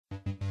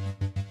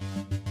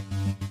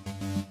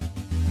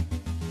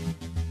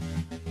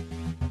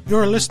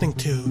You're listening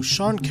to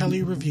Sean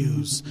Kelly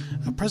Reviews,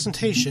 a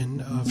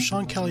presentation of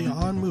Sean Kelly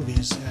on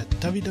Movies at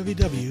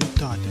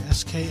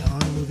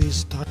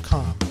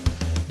www.skonmovies.com.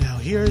 Now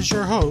here is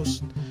your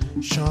host,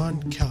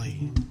 Sean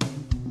Kelly.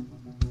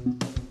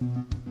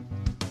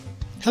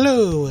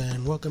 Hello,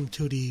 and welcome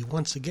to the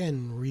once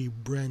again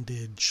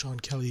rebranded Sean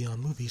Kelly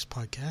on Movies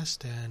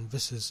podcast, and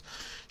this is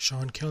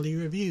Sean Kelly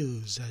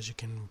Reviews. As you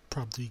can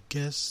probably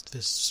guess,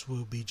 this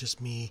will be just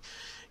me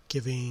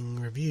giving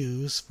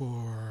reviews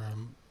for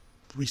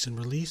recent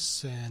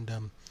release,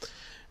 and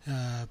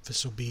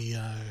this will be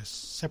a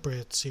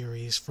separate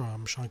series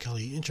from Sean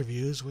Kelly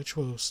Interviews, which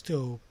will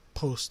still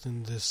post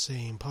in the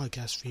same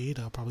podcast feed.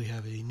 I'll probably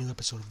have a new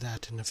episode of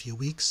that in a few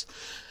weeks,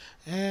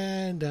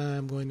 and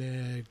I'm going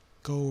to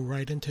go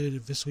right into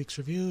this week's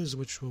reviews,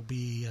 which will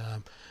be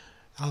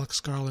Alex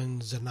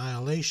Garland's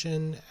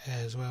Annihilation,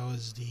 as well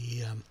as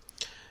the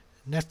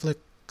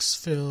Netflix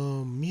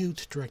film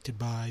Mute, directed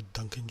by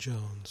Duncan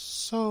Jones.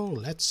 So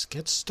let's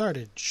get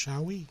started,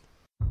 shall we?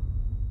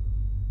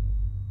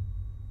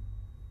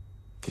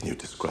 Can you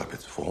describe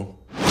its form?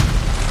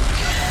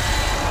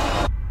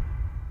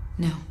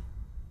 No.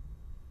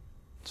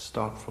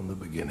 Start from the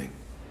beginning.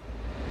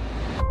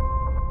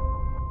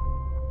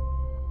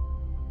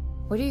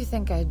 What do you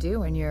think I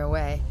do when you're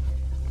away?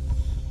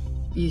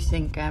 You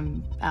think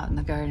I'm out in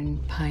the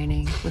garden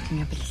pining,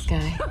 looking up at the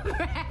sky?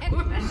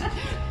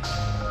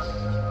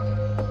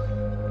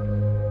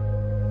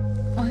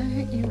 Why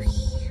aren't you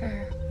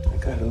here? I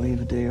gotta leave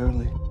a day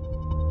early.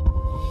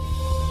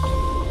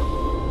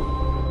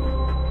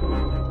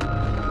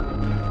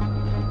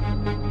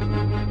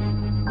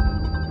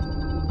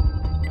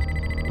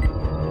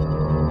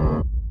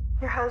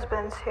 Your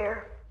husband's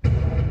here.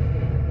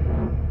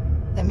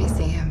 Let me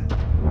see him.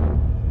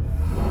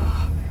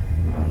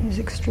 He's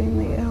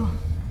extremely ill.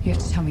 You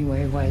have to tell me where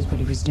he was, what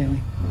he was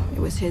doing. It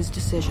was his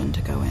decision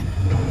to go in.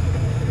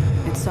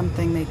 It's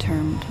something they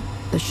termed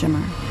the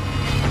shimmer.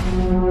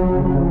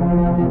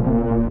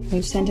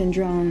 We've sent in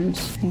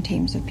drones and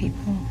teams of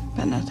people,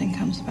 but nothing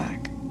comes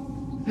back.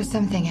 But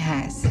something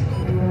has.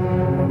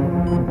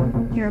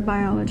 You're a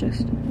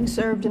biologist. You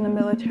served in the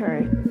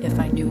military. If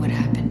I knew what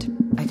happened,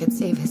 I could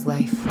save his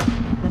life.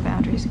 The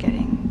boundary's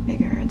getting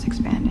bigger. It's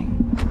expanding.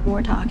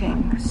 We're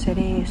talking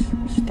cities,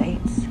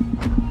 states.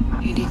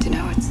 You need to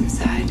know what's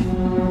inside.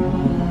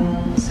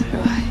 So do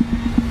I.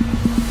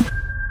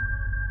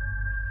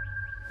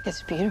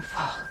 It's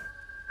beautiful.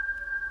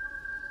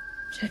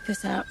 Check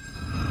this out.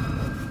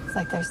 It's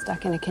like they're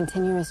stuck in a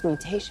continuous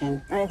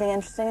mutation. Anything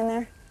interesting in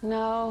there?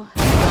 No.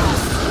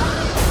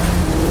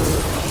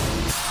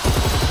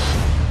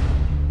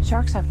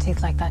 Sharks have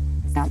teeth like that.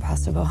 It's not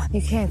possible.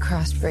 You can't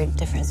crossbreed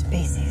different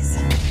species.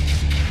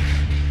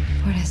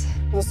 What is it?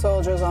 The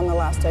soldiers on the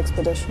last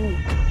expedition.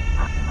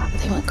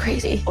 They went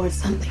crazy, or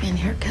something in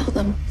here killed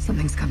them.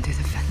 Something's come through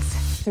the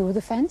fence. Through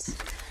the fence?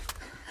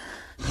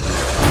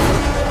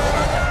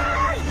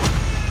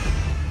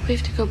 We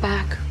have to go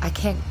back. I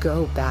can't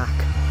go back.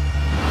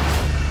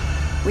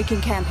 We can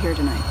camp here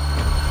tonight.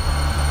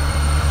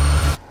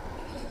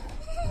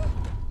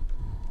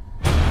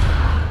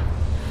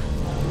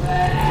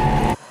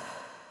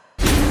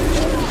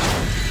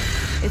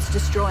 It's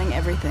destroying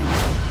everything.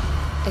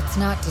 It's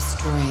not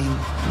destroying.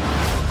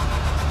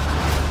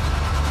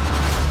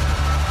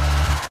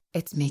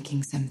 It's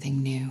making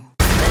something new.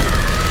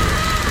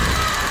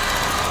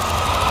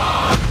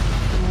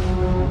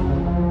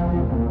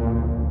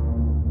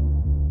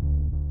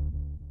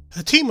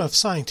 A team of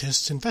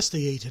scientists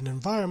investigate an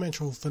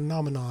environmental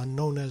phenomenon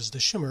known as the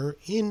shimmer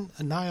in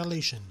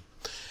Annihilation.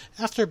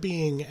 After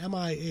being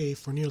MIA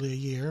for nearly a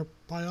year,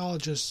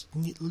 biologist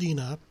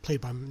Lena,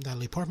 played by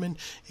Natalie Portman,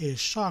 is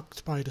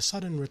shocked by the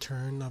sudden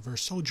return of her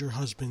soldier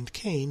husband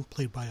Kane,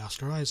 played by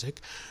Oscar Isaac,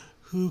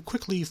 who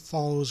quickly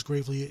falls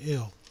gravely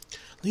ill.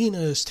 Lena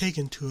is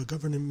taken to a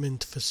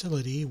government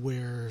facility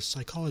where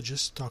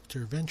psychologist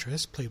Dr.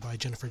 Ventress, played by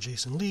Jennifer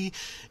Jason Leigh,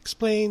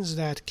 explains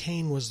that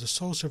Kane was the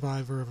sole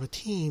survivor of a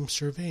team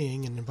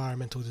surveying an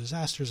environmental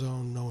disaster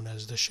zone known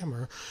as the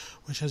Shimmer,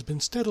 which has been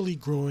steadily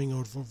growing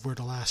over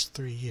the last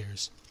 3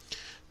 years.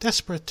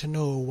 Desperate to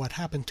know what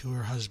happened to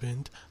her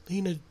husband,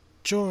 Lena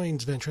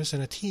joins Ventress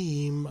and a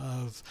team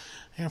of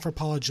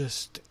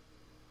anthropologist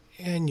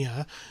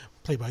Anya,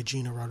 played by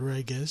Gina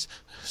Rodriguez,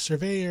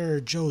 surveyor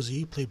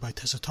Josie, played by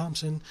Tessa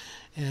Thompson,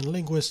 and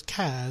linguist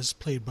Kaz,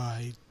 played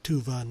by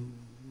Tuva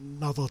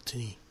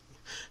Novotny,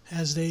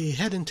 as they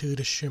head into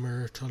the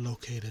Shimmer to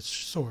locate its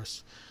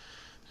source.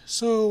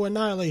 So,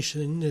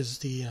 Annihilation is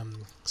the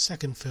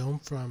second film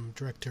from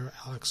director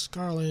Alex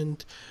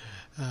Garland,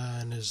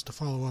 and is the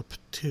follow-up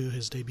to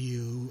his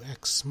debut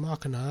Ex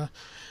Machina,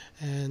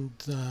 and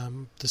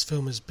this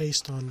film is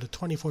based on the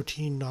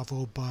 2014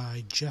 novel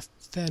by Jeff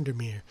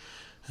Vandermeer.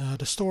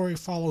 The story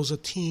follows a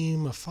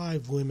team of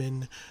 5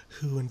 women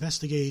who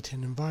investigate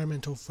an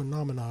environmental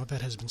phenomenon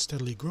that has been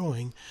steadily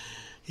growing.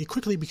 It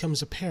quickly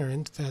becomes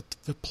apparent that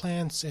the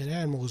plants and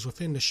animals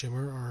within the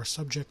Shimmer are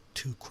subject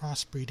to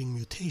crossbreeding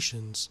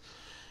mutations.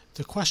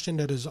 The question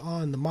that is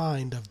on the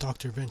mind of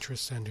Dr.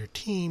 Ventress and her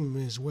team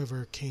is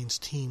whether Kane's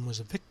team was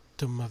a victim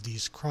victim of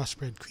these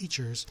crossbred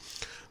creatures,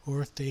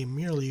 or if they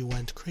merely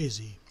went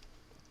crazy.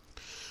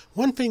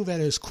 One thing that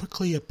is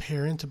quickly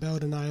apparent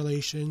about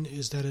Annihilation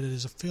is that it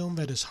is a film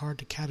that is hard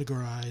to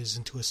categorize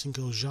into a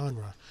single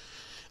genre.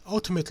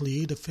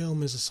 Ultimately, the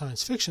film is a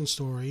science fiction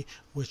story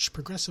which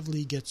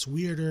progressively gets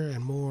weirder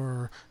and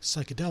more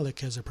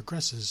psychedelic as it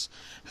progresses.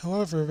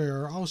 However,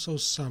 there are also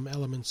some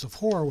elements of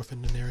horror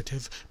within the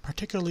narrative,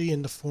 particularly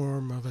in the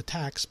form of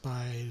attacks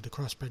by the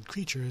crossbred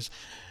creatures,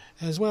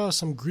 as well as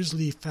some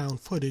grisly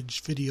found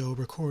footage video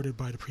recorded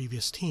by the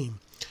previous team.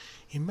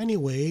 In many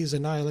ways,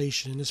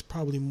 Annihilation is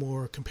probably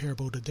more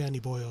comparable to Danny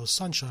Boyle's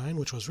Sunshine,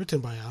 which was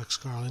written by Alex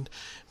Garland,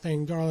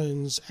 than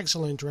Garland's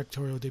excellent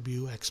directorial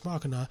debut Ex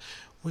Machina,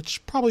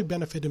 which probably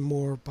benefited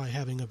more by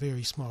having a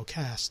very small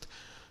cast.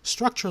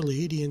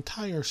 Structurally, the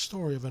entire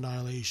story of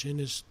Annihilation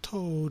is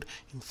told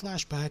in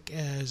flashback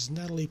as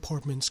Natalie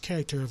Portman's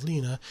character of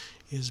Lena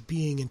is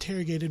being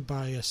interrogated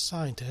by a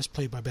scientist,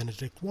 played by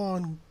Benedict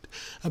Wong,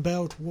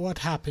 about what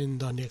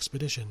happened on the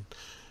expedition.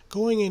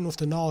 Going in with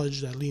the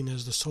knowledge that Lena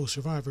is the sole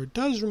survivor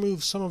does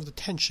remove some of the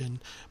tension,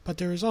 but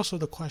there is also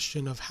the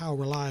question of how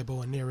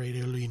reliable a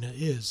narrator Lena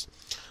is.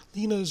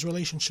 Lena's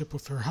relationship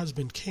with her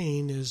husband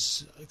Kane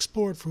is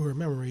explored through her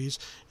memories,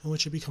 in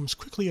which it becomes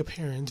quickly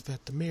apparent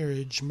that the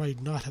marriage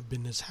might not have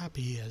been as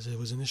happy as it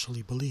was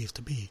initially believed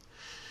to be.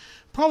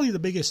 Probably the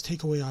biggest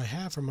takeaway I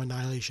have from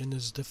Annihilation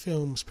is the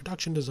film's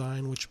production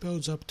design, which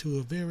builds up to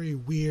a very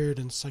weird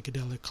and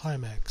psychedelic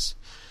climax.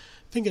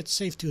 I think it's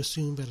safe to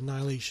assume that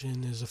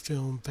Annihilation is a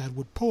film that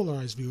would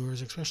polarize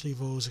viewers, especially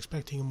those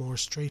expecting a more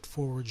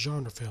straightforward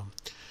genre film.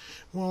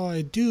 While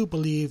I do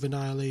believe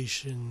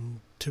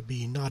Annihilation to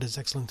be not as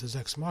excellent as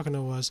Ex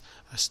Machina was,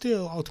 I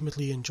still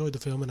ultimately enjoyed the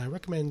film, and I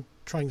recommend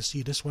trying to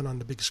see this one on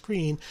the big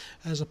screen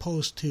as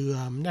opposed to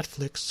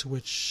Netflix,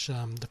 which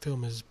the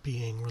film is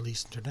being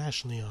released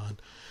internationally on.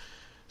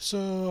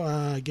 So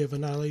I give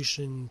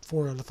Annihilation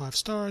 4 out of 5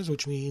 stars,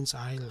 which means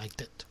I liked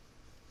it.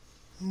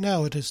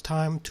 Now it is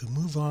time to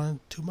move on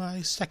to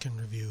my second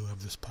review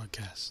of this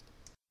podcast.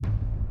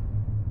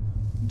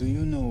 Do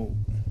you know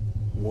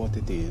what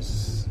it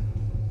is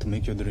to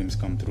make your dreams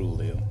come true,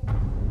 Leo?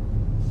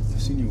 I've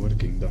seen you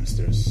working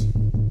downstairs.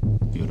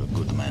 You're a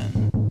good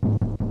man.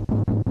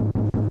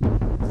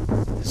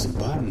 This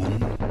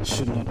barman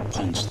should not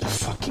punch the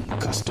fucking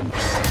customers.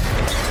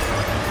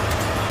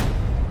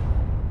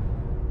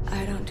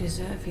 I don't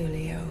deserve you,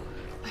 Leo.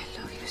 I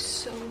love you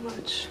so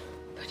much,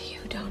 but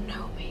you don't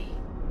know me.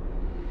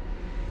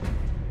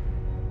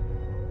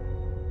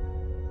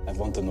 I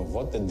want to know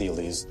what the deal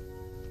is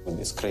with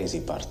this crazy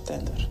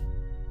bartender.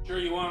 Sure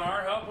you want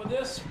our help with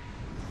this?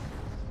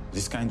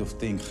 This kind of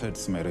thing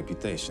hurts my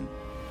reputation.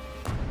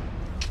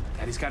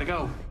 Daddy's gotta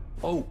go.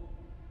 Oh,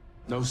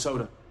 no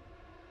soda.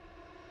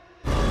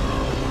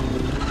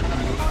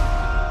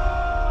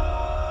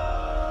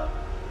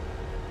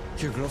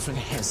 Your girlfriend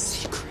has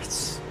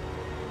secrets.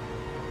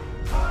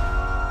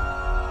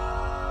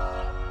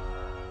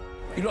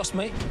 You lost,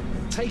 mate?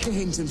 Take a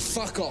hint and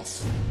fuck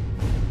off.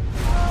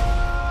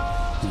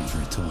 Not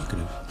very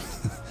talkative.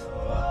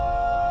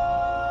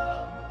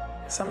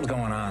 Something's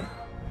going on.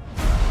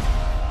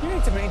 You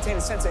need to maintain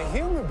a sense of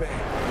humor, babe.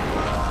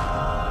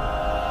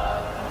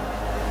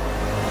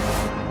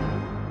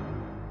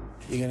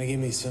 You gonna give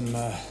me some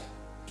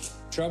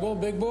trouble,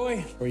 big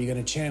boy? Or are you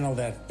gonna channel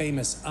that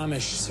famous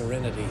Amish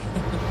serenity?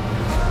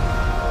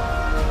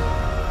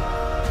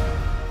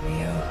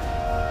 Leo,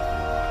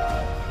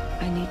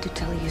 I need to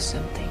tell you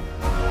something.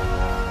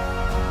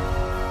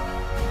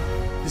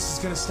 This is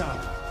gonna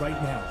stop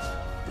right now.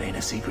 It ain't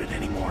a secret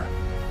anymore.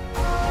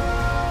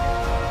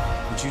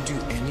 Would you do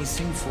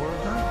anything for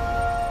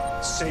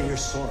her? Say you're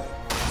sorry.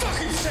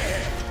 Fucking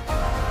say it!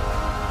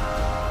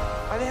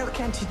 Why the hell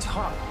can't he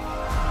talk?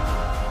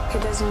 He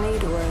doesn't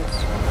need words.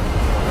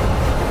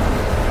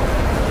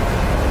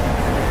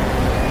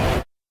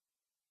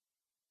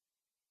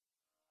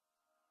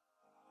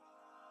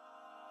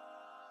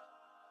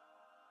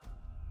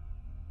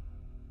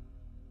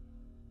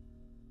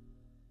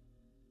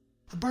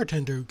 A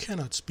bartender who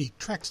cannot speak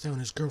tracks down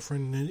his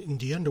girlfriend in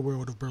the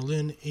underworld of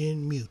Berlin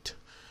in Mute.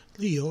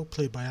 Leo,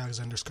 played by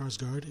Alexander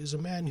Skarsgård, is a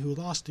man who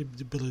lost the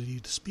ability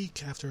to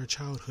speak after a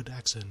childhood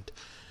accident.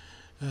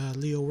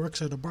 Leo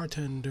works as a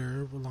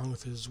bartender along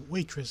with his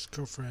waitress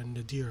girlfriend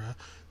Nadira,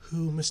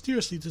 who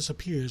mysteriously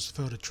disappears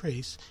without a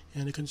trace,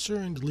 and a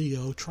concerned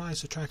Leo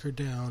tries to track her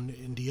down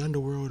in the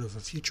underworld of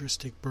a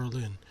futuristic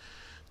Berlin.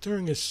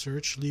 During his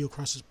search, Leo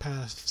crosses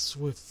paths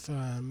with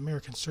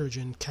American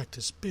surgeon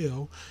Cactus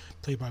Bill,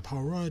 played by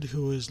Paul Rudd,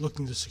 who is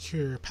looking to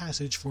secure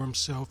passage for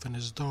himself and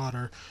his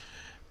daughter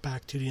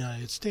back to the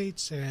United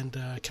States, and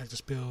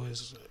Cactus Bill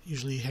is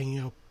usually hanging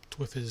out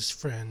with his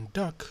friend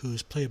Duck,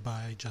 who's played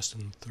by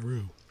Justin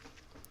Theroux.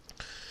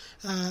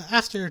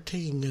 After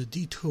taking a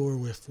detour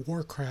with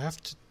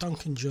Warcraft,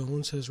 Duncan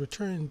Jones has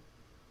returned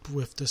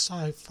with the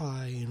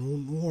sci-fi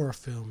and war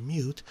film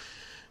Mute,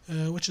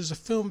 which is a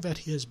film that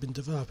he has been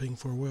developing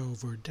for well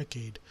over a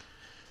decade.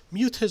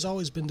 Mute has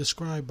always been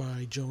described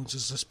by Jones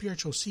as a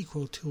spiritual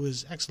sequel to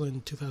his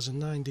excellent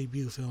 2009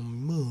 debut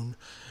film Moon,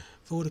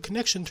 though the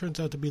connection turns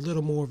out to be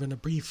little more than a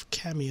brief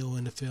cameo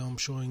in the film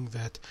showing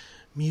that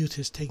Mute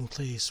is taking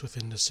place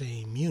within the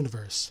same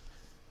universe.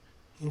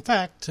 In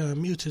fact,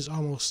 Mute is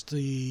almost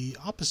the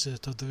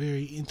opposite of the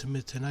very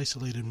intimate and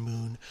isolated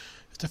Moon,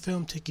 with the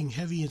film taking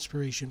heavy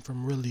inspiration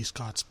from Ridley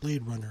Scott's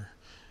Blade Runner.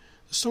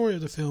 The story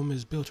of the film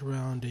is built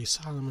around a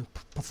silent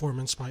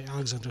performance by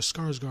Alexander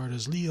Skarsgård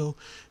as Leo,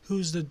 who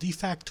is the de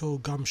facto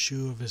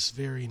gumshoe of this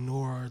very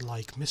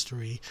noir-like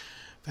mystery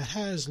that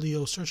has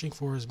Leo searching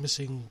for his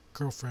missing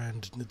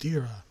girlfriend,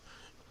 Nadira.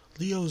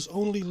 Leo's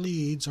only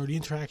leads are the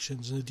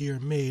interactions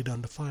Nadira made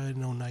on the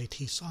final night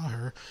he saw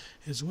her,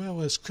 as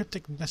well as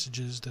cryptic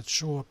messages that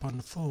show up on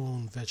the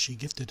phone that she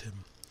gifted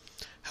him.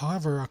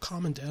 However, a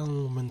common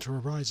element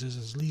arises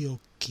as Leo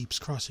keeps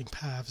crossing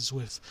paths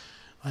with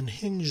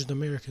unhinged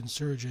American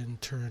surgeon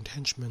turned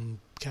henchman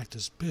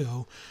Cactus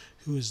Bill,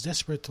 who is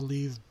desperate to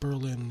leave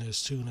Berlin as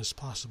soon as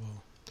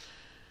possible.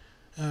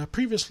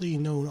 Previously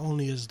known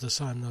only as the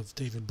son of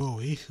David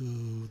Bowie,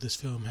 who this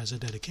film has a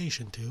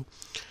dedication to,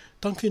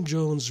 Duncan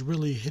Jones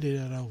really hit it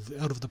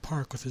out of the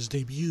park with his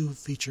debut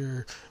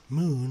feature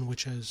Moon,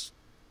 which has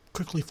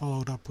quickly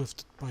followed up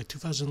with by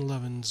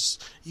 2011's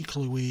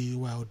equally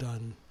well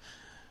done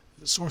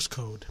Source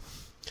Code.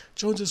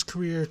 Jones's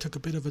career took a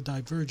bit of a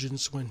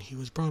divergence when he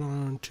was brought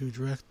on to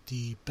direct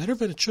the better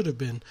than it should have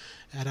been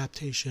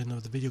adaptation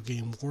of the video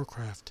game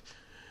Warcraft.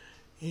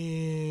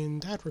 In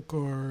that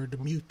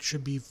regard, Mute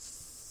should be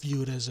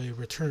viewed as a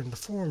return to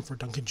form for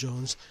Duncan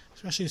Jones,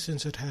 especially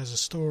since it has a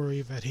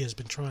story that he has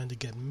been trying to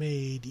get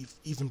made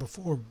even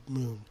before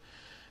Moon.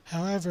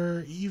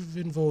 However,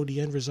 even though the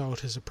end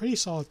result is a pretty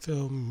solid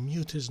film,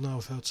 Mute is now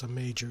without some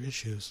major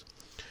issues.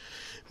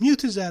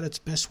 Mute is at its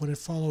best when it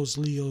follows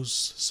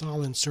Leo's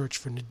silent search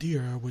for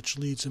Nadira, which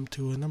leads him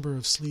to a number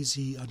of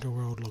sleazy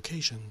underworld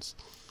locations.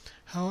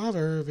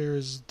 However, there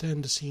is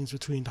then the scenes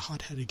between the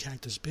hot-headed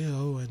Cactus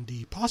Bill and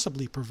the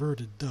possibly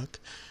perverted Duck,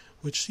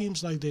 which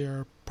seems like they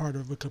are part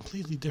of a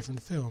completely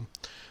different film.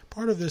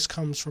 Part of this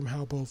comes from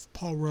how both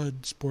Paul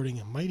Rudd, sporting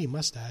a mighty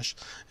mustache,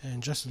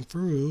 and Justin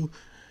Theroux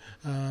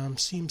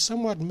seem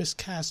somewhat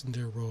miscast in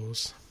their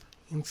roles.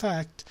 In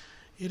fact,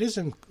 it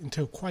isn't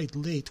until quite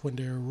late when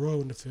their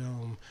role in the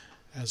film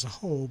as a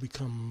whole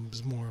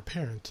becomes more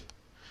apparent.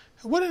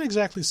 I wouldn't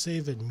exactly say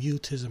that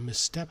Mute is a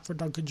misstep for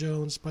Duncan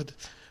Jones, but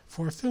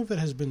for a film that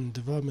has been in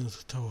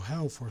developmental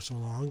hell for so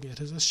long, it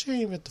is a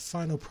shame that the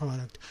final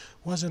product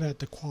wasn't at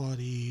the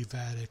quality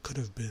that it could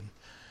have been.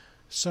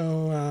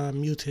 So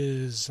Mute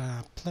is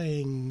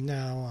playing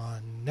now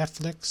on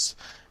Netflix,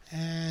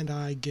 and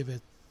I give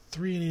it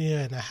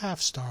 3.5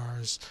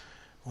 stars,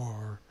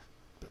 or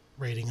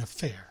rating of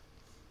fair.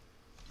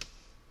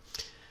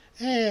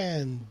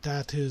 And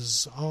that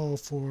is all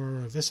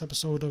for this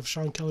episode of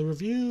Sean Kelly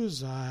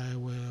Reviews. I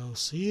will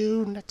see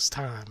you next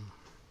time.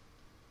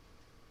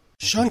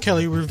 Sean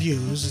Kelly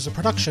Reviews is a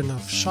production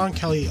of Sean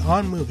Kelly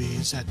on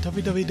Movies at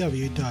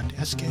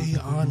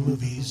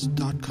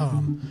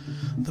www.skonmovies.com.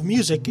 The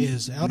music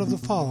is Out of the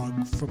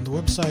Fog from the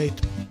website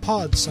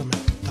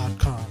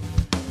podsummit.com.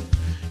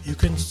 You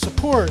can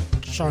support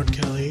Sean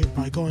Kelly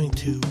by going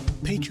to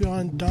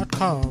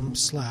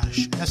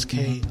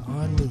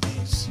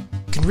patreon.com/skonmovies.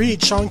 You can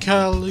read Sean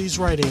Kelly's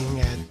writing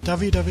at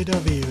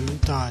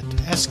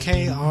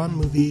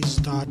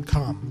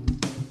www.skonmovies.com.